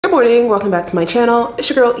Good morning, welcome back to my channel. It's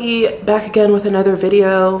your girl E, back again with another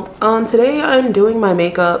video. Today I'm doing my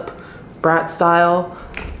makeup Bratz style.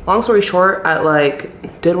 Long story short, I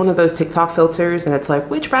did one of those TikTok filters and it's like,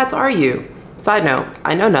 which Bratz are you? Side note,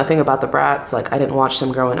 I know nothing about the Bratz. I didn't watch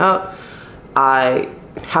them growing up. I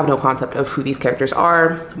have no concept of who these characters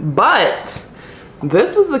are, but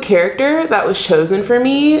this was the character that was chosen for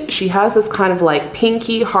me. She has this kind of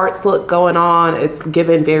pinky hearts look going on. It's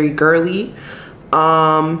given very girly.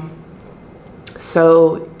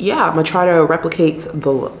 So yeah, I'm gonna try to replicate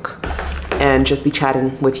the look and just be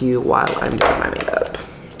chatting with you while I'm doing my makeup.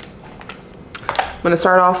 I'm gonna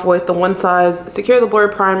start off with the One Size Secure the Blur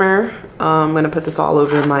Primer. I'm gonna put this all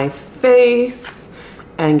over my face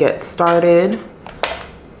and get started.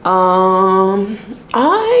 I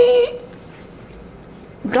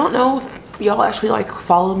don't know if y'all actually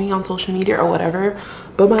follow me on social media or whatever,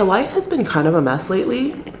 but my life has been kind of a mess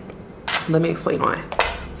lately. Let me explain why.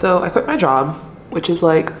 So I quit my job, which is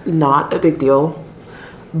not a big deal,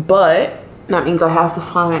 but that means I have to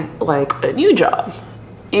find a new job.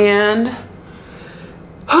 And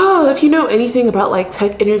if you know anything about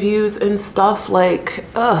tech interviews and stuff,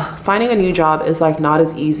 finding a new job is not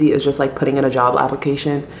as easy as just putting in a job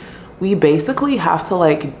application. We basically have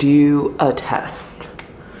to do a test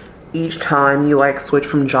each time you switch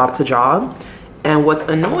from job to job. And what's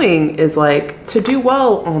annoying is to do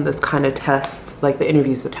well on this kind of test, the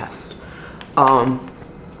interview's a test,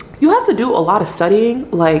 you have to do a lot of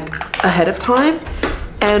studying ahead of time.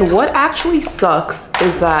 And what actually sucks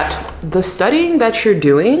is that the studying that you're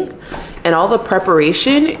doing and all the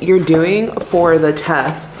preparation you're doing for the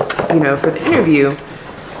test, for the interview,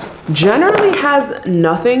 generally has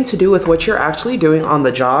nothing to do with what you're actually doing on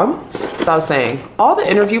the job. As I was saying, all the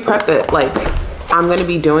interview prep that I'm gonna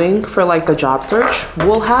be doing for the job search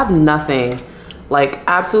will have nothing,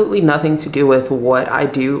 absolutely nothing to do with what I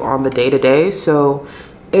do on the day-to-day. So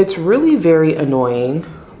it's really very annoying.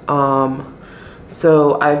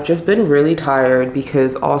 So I've just been really tired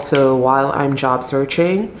because also while I'm job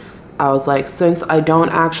searching, I was since I don't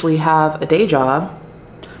actually have a day job,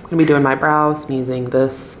 I'm gonna be doing my brows. I'm using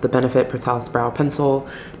the Benefit Bratz brow pencil.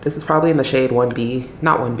 This is probably in the shade 1B,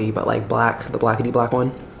 not 1B, but black, the blackety black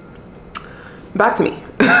one. Back to me.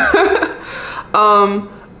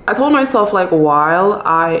 I told myself while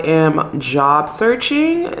I am job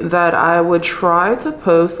searching that I would try to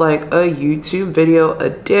post a YouTube video a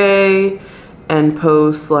day and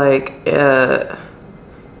post a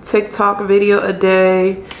TikTok video a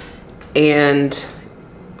day, and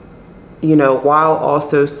while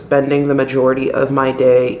also spending the majority of my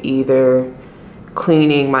day either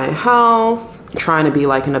cleaning my house, trying to be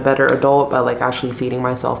in a better adult by actually feeding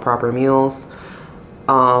myself proper meals,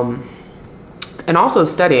 and also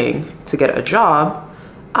studying to get a job.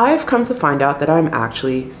 I've come to find out that I'm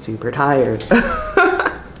actually super tired.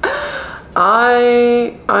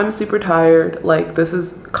 I'm super tired. This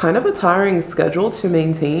is kind of a tiring schedule to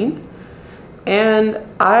maintain. And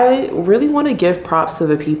I really want to give props to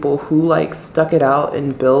the people who stuck it out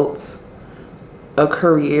and built a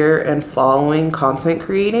career and following content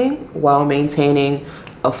creating while maintaining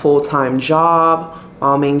a full-time job,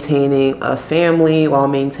 while maintaining a family, while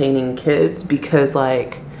maintaining kids, because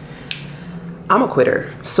I'm a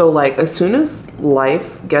quitter. So as soon as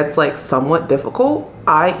life gets somewhat difficult,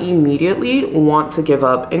 I immediately want to give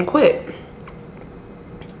up and quit.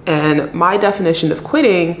 And my definition of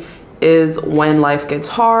quitting is when life gets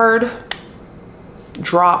hard,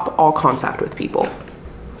 drop all contact with people.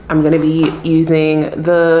 I'm gonna be using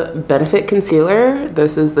the Benefit concealer.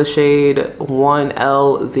 This is the shade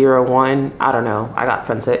 1L01. I don't know, I got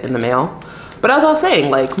sent it in the mail. But as I was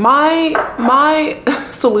saying, my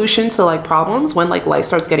solution to problems when life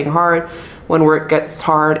starts getting hard, when work gets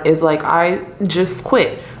hard, is I just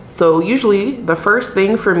quit. So usually the first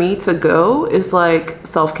thing for me to go is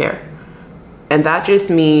self-care. And that just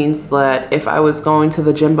means that if I was going to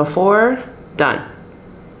the gym before, done.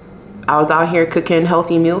 I was out here cooking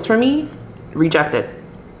healthy meals for me, rejected.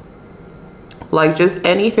 Just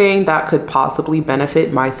anything that could possibly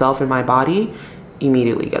benefit myself and my body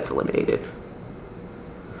immediately gets eliminated.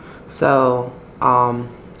 So I'm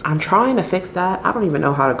trying to fix that. I don't even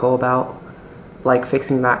know how to go about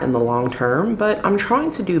fixing that in the long term, but I'm trying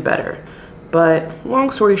to do better. But long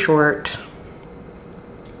story short,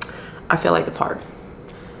 I feel it's hard.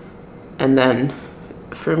 And then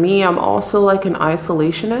for me, I'm also an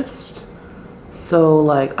isolationist. So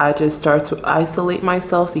I just start to isolate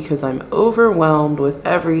myself because I'm overwhelmed with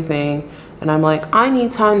everything. And I'm I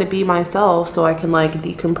need time to be myself so I can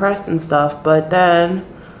decompress and stuff. But then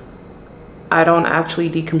I don't actually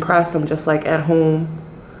decompress. I'm just at home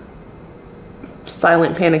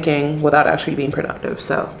silent panicking without actually being productive.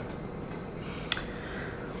 So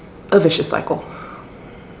a vicious cycle.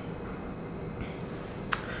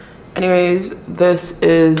 Anyways, this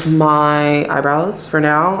is my eyebrows for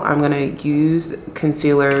now. I'm gonna use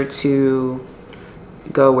concealer to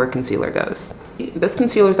go where concealer goes. This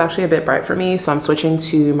concealer is actually a bit bright for me, so I'm switching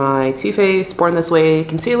to my Too Faced Born This Way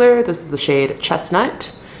concealer. This is the shade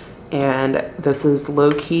Chestnut, and this is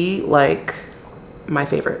low-key like my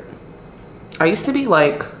favorite. I used to be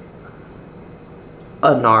like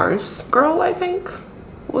a NARS girl, I think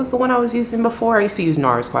was the one I was using before. I used to use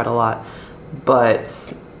NARS quite a lot,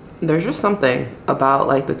 but there's just something about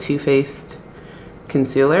like the Too Faced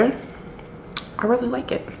concealer. I really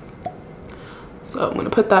like it. So I'm gonna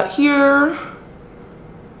put that here.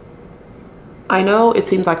 I know it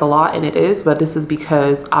seems like a lot, and it is, but this is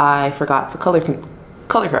because I forgot to color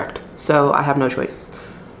correct. So I have no choice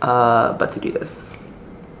but to do this.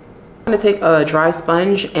 I'm gonna take a dry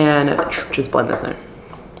sponge and just blend this in.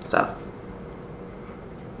 So,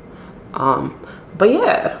 but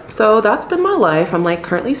yeah, so that's been my life. I'm like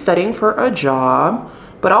currently studying for a job,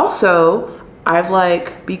 but also I've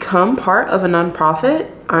like become part of a nonprofit.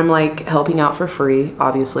 I'm like helping out for free,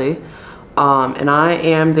 obviously. And I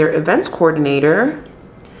am their events coordinator,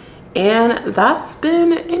 and that's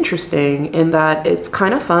been interesting in that it's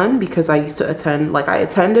kind of fun because I used to attend, like I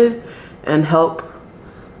attend and help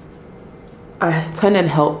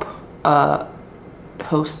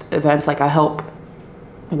host events. Like I help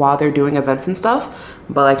while they're doing events and stuff,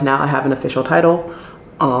 but like now I have an official title.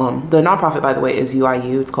 The nonprofit, by the way, is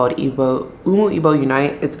UIU. It's called Umu Igbo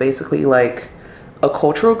Unite. It's basically like a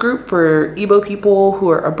cultural group for Igbo people who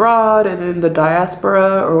are abroad and in the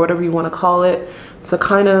diaspora, or whatever you want to call it, to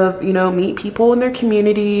kind of, you know, meet people in their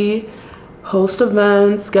community, host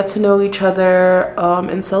events, get to know each other,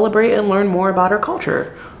 and celebrate and learn more about our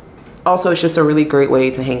culture. Also, it's just a really great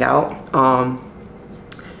way to hang out.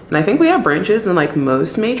 And I think we have branches in like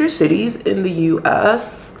most major cities in the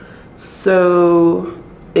US. So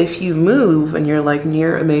if you move and you're like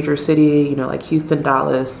near a major city, you know, like Houston,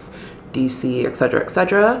 Dallas, DC,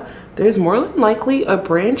 etc., there's more than likely a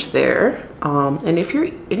branch there. And if you're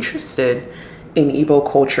interested in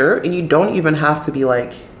Igbo culture, and you don't even have to be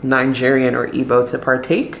like Nigerian or Igbo to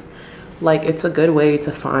partake, like it's a good way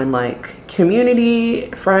to find like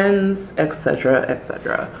community, friends,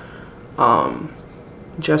 etc.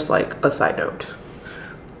 Just like a side note.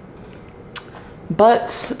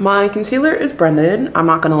 But my concealer is blended. I'm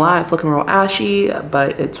not gonna lie, it's looking real ashy,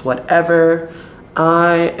 but it's whatever.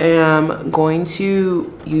 I am going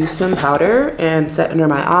to use some powder and set under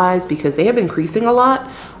my eyes because they have been creasing a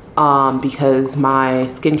lot, because my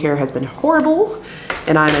skincare has been horrible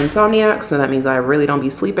and I'm an insomniac, so that means I really don't be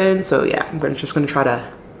sleeping. So yeah, I'm just gonna try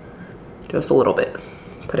to just a little bit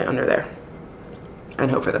put it under there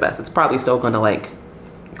and hope for the best. It's probably still gonna like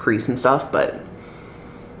crease and stuff, but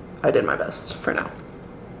I did my best for now.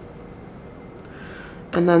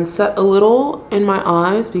 And then set a little in my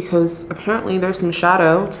eyes because apparently there's some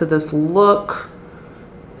shadow to this look.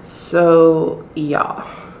 So yeah.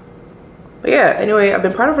 But yeah, anyway, I've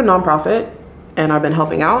been part of a nonprofit and I've been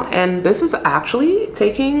helping out, and this is actually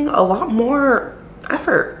taking a lot more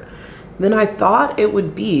effort than I thought it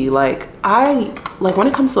would be. Like when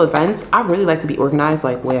it comes to events, I really like to be organized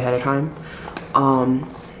like way ahead of time.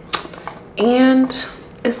 And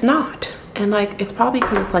it's not. And like, it's probably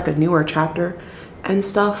because it's like a newer chapter and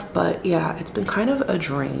stuff, but yeah, it's been kind of a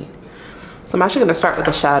drain. So I'm actually gonna start with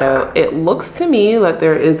the shadow. It looks to me like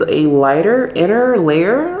there is a lighter inner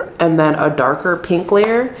layer and then a darker pink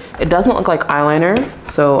layer. It doesn't look like eyeliner,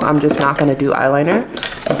 so I'm just not gonna do eyeliner.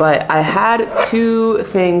 But I had two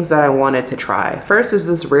things that I wanted to try. First is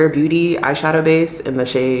this Rare Beauty eyeshadow base in the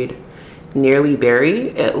shade Nearly Berry.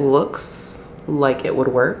 It looks like it would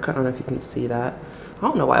work. I don't know if you can see that. I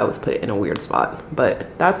don't know why I always put it in a weird spot,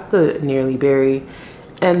 but that's the Nearly Berry.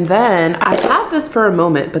 And then I had this for a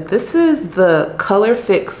moment, but this is the Color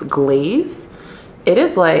Fix Glaze. It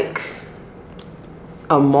is like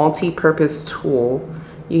a multi-purpose tool.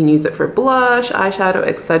 You can use it for blush, eyeshadow,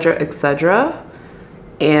 etc.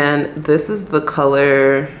 And this is the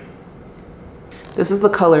color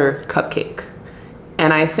Cupcake.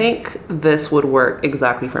 And I think this would work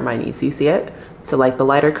exactly for my needs. You see it? So like the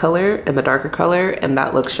lighter color and the darker color, and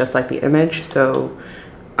that looks just like the image. So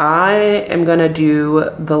I am gonna do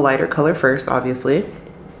the lighter color first, obviously.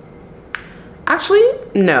 Actually,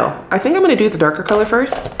 no, I think I'm gonna do the darker color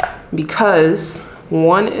first because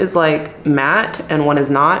one is like matte and one is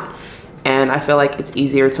not. And I feel like it's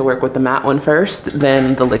easier to work with the matte one first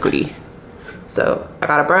than the liquidy. So I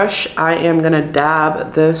got a brush. I am gonna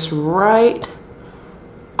dab this right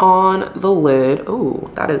on the lid.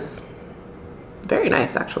 Oh, that is very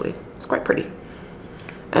nice, actually. It's quite pretty.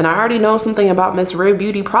 And I already know something about Miss Rare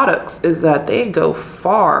Beauty products is that they go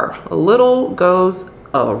far. A little goes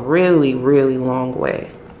a really, really long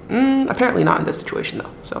way. Apparently not in this situation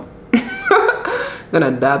though, so.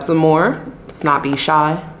 Gonna dab some more. Let's not be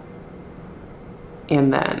shy.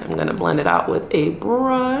 And then I'm gonna blend it out with a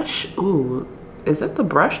brush. Ooh, is it the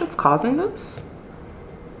brush that's causing this?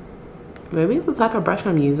 Maybe it's the type of brush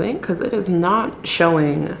I'm using because it is not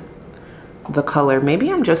showing the color. Maybe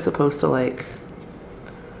I'm just supposed to like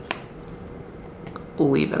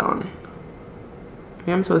leave it on.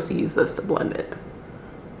 Maybe I'm supposed to use this to blend it.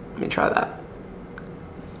 Let me try that.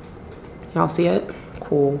 Y'all see it?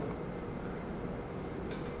 Cool.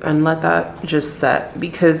 And let that just set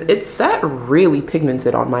because it's set really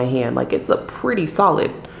pigmented on my hand. Like it's a pretty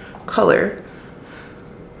solid color.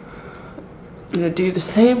 I'm gonna do the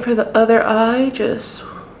same for the other eye. Just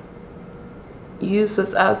use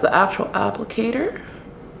this as the actual applicator.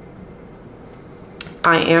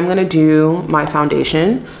 I am gonna do my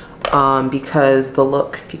foundation because the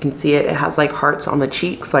look, if you can see it, it has like hearts on the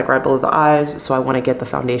cheeks, like right below the eyes. So I wanna get the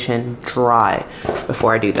foundation dry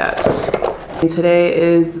before I do that. And today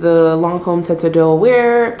is the Lancome Teint Idole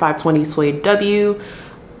Wear 520 Suede W.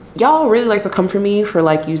 Y'all really like to come for me for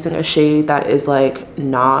like using a shade that is like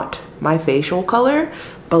not my facial color,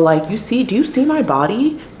 but like do you see my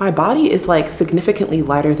body? My body is like significantly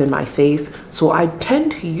lighter than my face, so I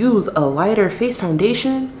tend to use a lighter face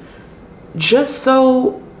foundation just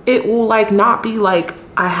so it will like not be like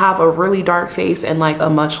I have a really dark face and like a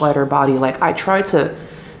much lighter body. Like I try to,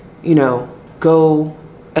 you know, go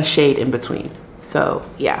a shade in between. So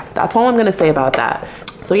yeah, that's all I'm gonna say about that.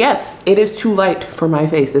 So yes, it is too light for my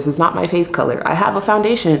face. This is not my face color. I have a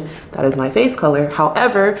foundation that is my face color.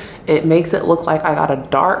 However, it makes it look like I got a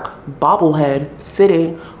dark bobblehead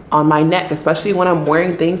sitting on my neck, especially when I'm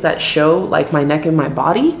wearing things that show like my neck and my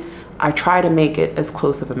body. I try to make it as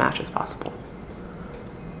close of a match as possible.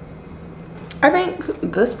 I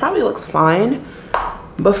think this probably looks fine.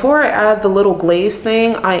 Before I add the little glaze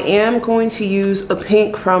thing, I am going to use a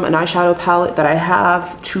pink from an eyeshadow palette that I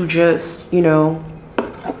have to just, you know,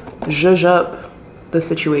 zhuzh up the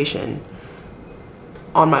situation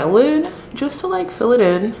on my lid, just to like fill it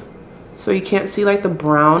in so you can't see like the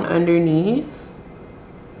brown underneath.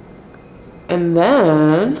 And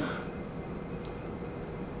then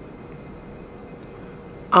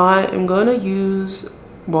I am gonna use,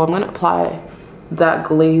 well, I'm gonna apply that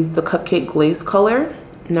glaze, the cupcake glaze color.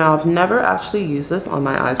 Now I've never actually used this on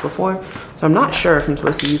my eyes before, so I'm not sure if I'm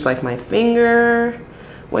supposed to use like my finger,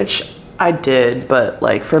 which I did, but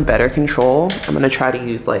like for better control, I'm gonna try to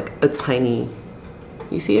use like a tiny,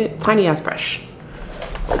 you see it? Tiny ass brush.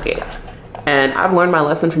 Okay. And I've learned my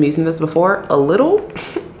lesson from using this before. A little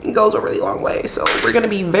goes a really long way. So we're gonna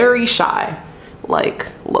be very shy. Like,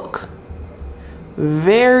 look.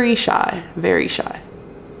 Very shy, very shy.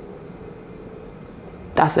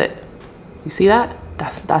 That's it. You see that?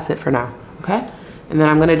 That's it for now, okay? And then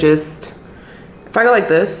I'm gonna just, if I go like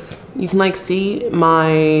this, you can like see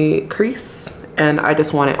my crease, and I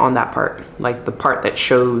just want it on that part, like the part that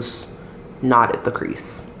shows not at the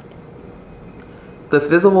crease. The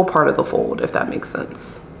visible part of the fold, if that makes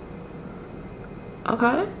sense.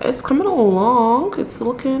 Okay, it's coming along. It's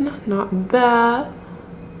looking not bad.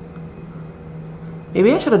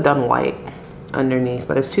 Maybe I should have done white underneath,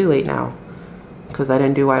 but it's too late now because I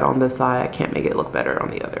didn't do white on this eye. I can't make it look better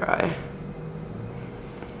on the other eye.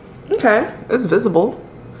 Okay, it's visible,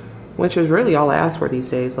 which is really all I ask for these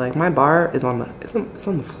days. Like my bar is on the, it's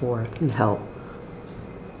on the floor. It's in hell.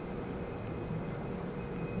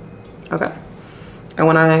 Okay, and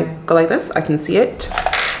when I go like this, I can see it.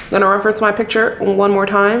 I'm gonna reference my picture one more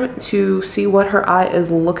time to see what her eye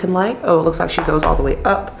is looking like. Oh, it looks like she goes all the way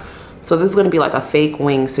up. So this is gonna be like a fake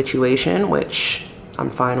wing situation, which I'm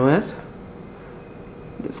fine with.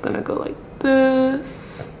 I'm just gonna go like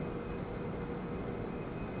this.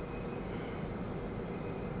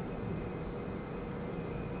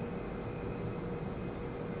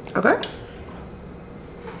 Okay.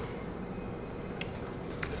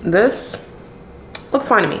 This looks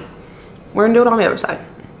fine to me. We're gonna do it on the other side.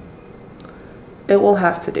 It will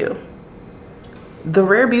have to do. The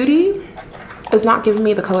Rare Beauty is not giving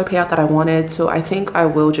me the color payout that I wanted, so I think I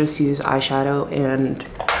will just use eyeshadow and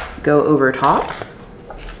go over top.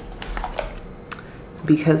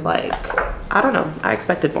 Because like, I don't know, I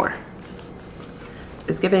expected more.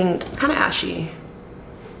 It's giving kind of ashy.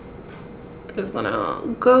 Just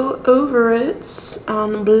gonna go over it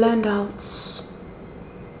and blend out.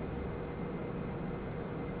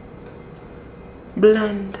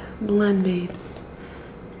 Blend, blend babes.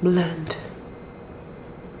 Blend.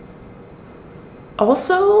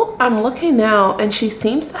 Also, I'm looking now and she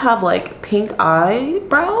seems to have like pink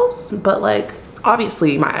eyebrows, but like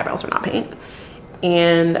obviously my eyebrows are not pink.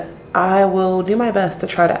 And I will do my best to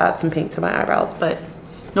try to add some pink to my eyebrows, but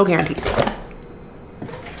no guarantees.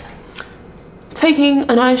 Taking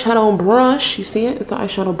an eyeshadow brush, you see it? It's an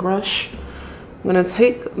eyeshadow brush. I'm gonna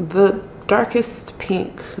take the darkest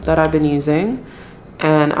pink that I've been using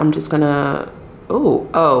and I'm just gonna,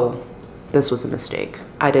 oh, this was a mistake.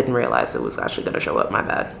 I didn't realize it was actually gonna show up, my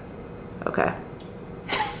bad. Okay.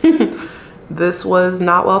 This was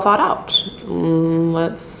not well thought out.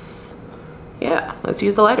 Let's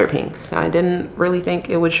use the lighter pink. I didn't really think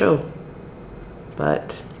it would show,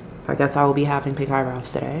 but I guess I will be having pink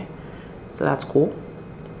eyebrows today, so that's cool.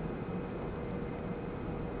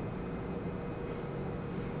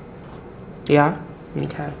 Yeah,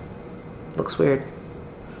 okay, looks weird.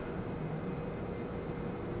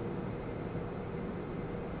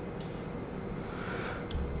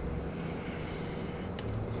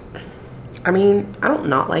 I mean, I don't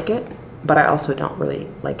not like it, but I also don't really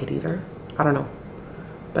like it either. I don't know,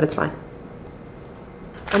 but it's fine.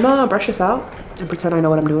 I'm gonna brush this out and pretend I know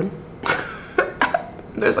what I'm doing.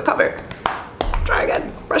 There's a cover. Try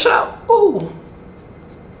again, brush it out. Ooh.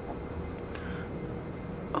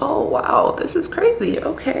 Oh wow, this is crazy.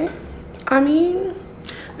 Okay, I mean,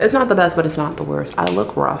 it's not the best, but it's not the worst. I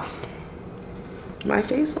look rough. My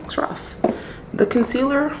face looks rough. The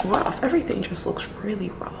concealer, rough. Everything just looks really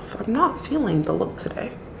rough. I'm not feeling the look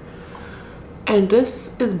today. And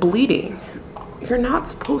this is bleeding. You're not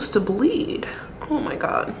supposed to bleed. Oh my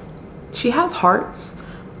God. She has hearts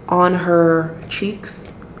on her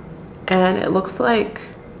cheeks and it looks like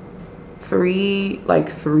three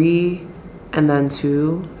and then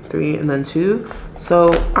two, 3 and then 2.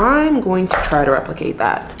 So I'm going to try to replicate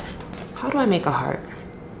that. How do I make a heart?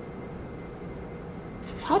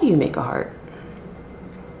 How do you make a heart?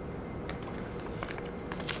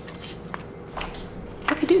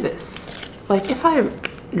 I could do this. Like if I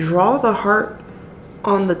draw the heart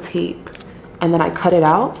on the tape and then I cut it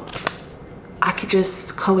out, I could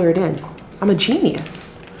just color it in. I'm a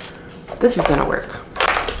genius. This is gonna work.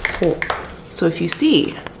 Cool. So if you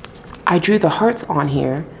see, I drew the hearts on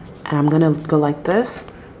here and I'm gonna go like this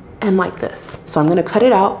and like this. So I'm gonna cut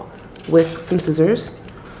it out with some scissors.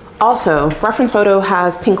 Also, reference photo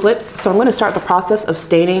has pink lips, so I'm gonna start the process of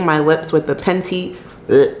staining my lips with the Fenty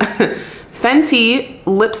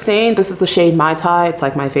lip stain. This is the shade Mai Tai. It's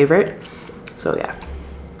like my favorite. So yeah,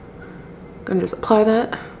 I'm gonna just apply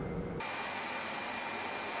that.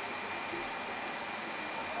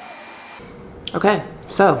 Okay,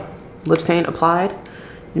 so lip stain applied.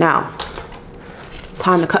 Now,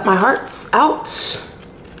 time to cut my hearts out.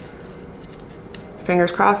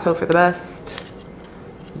 Fingers crossed, hope for the best.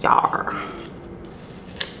 Yar.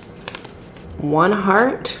 1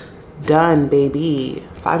 heart, done, baby.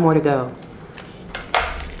 5 more to go.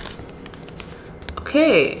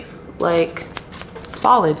 Okay, like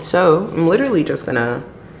solid. So I'm literally just gonna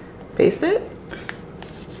paste it.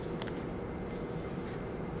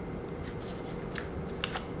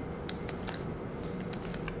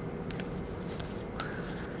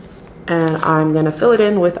 And I'm gonna fill it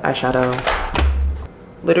in with eyeshadow.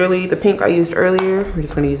 Literally the pink I used earlier, we're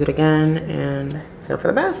just gonna use it again and hope for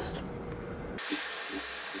the best.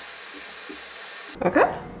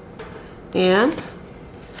 Okay, and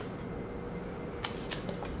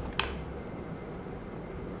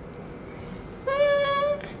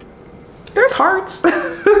there's hearts.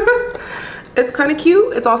 It's kind of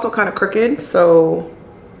cute. It's also kind of crooked, so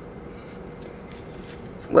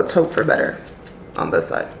let's hope for better on this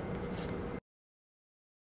side.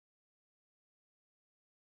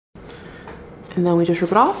 And then we just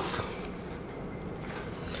rip it off.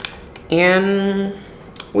 And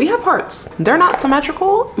we have hearts. They're not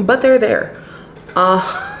symmetrical, but they're there. So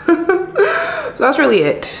that's really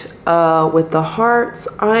it. With the hearts,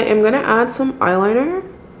 I am gonna add some eyeliner.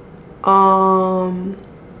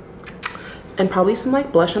 And probably some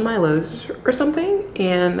like blush on my lids or something.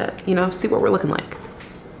 And, you know, see what we're looking like.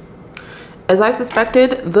 As I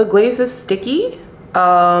suspected, the glaze is sticky.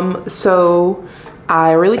 So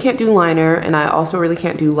I really can't do liner, and I also really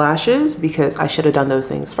can't do lashes because I should have done those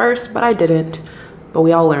things first, but I didn't. But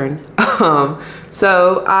we all learn.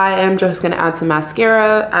 So I am just gonna add some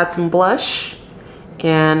mascara, add some blush,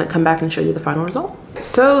 and come back and show you the final result.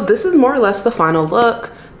 So this is more or less the final look.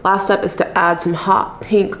 Last step is to add some hot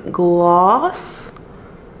pink gloss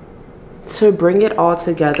to bring it all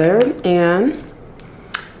together, and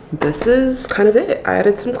this is kind of it. I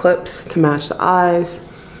added some clips to match the eyes.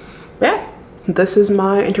 Yeah, this is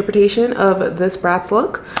my interpretation of this Bratz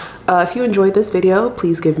look. If you enjoyed this video,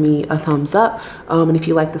 please give me a thumbs up. And if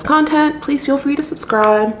you like this content, please feel free to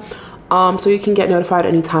subscribe so you can get notified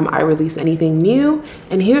anytime I release anything new.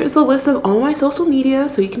 And here's the list of all my social media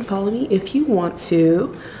so you can follow me if you want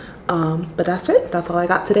to. But that's it. That's all I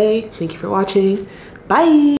got today. Thank you for watching. Bye.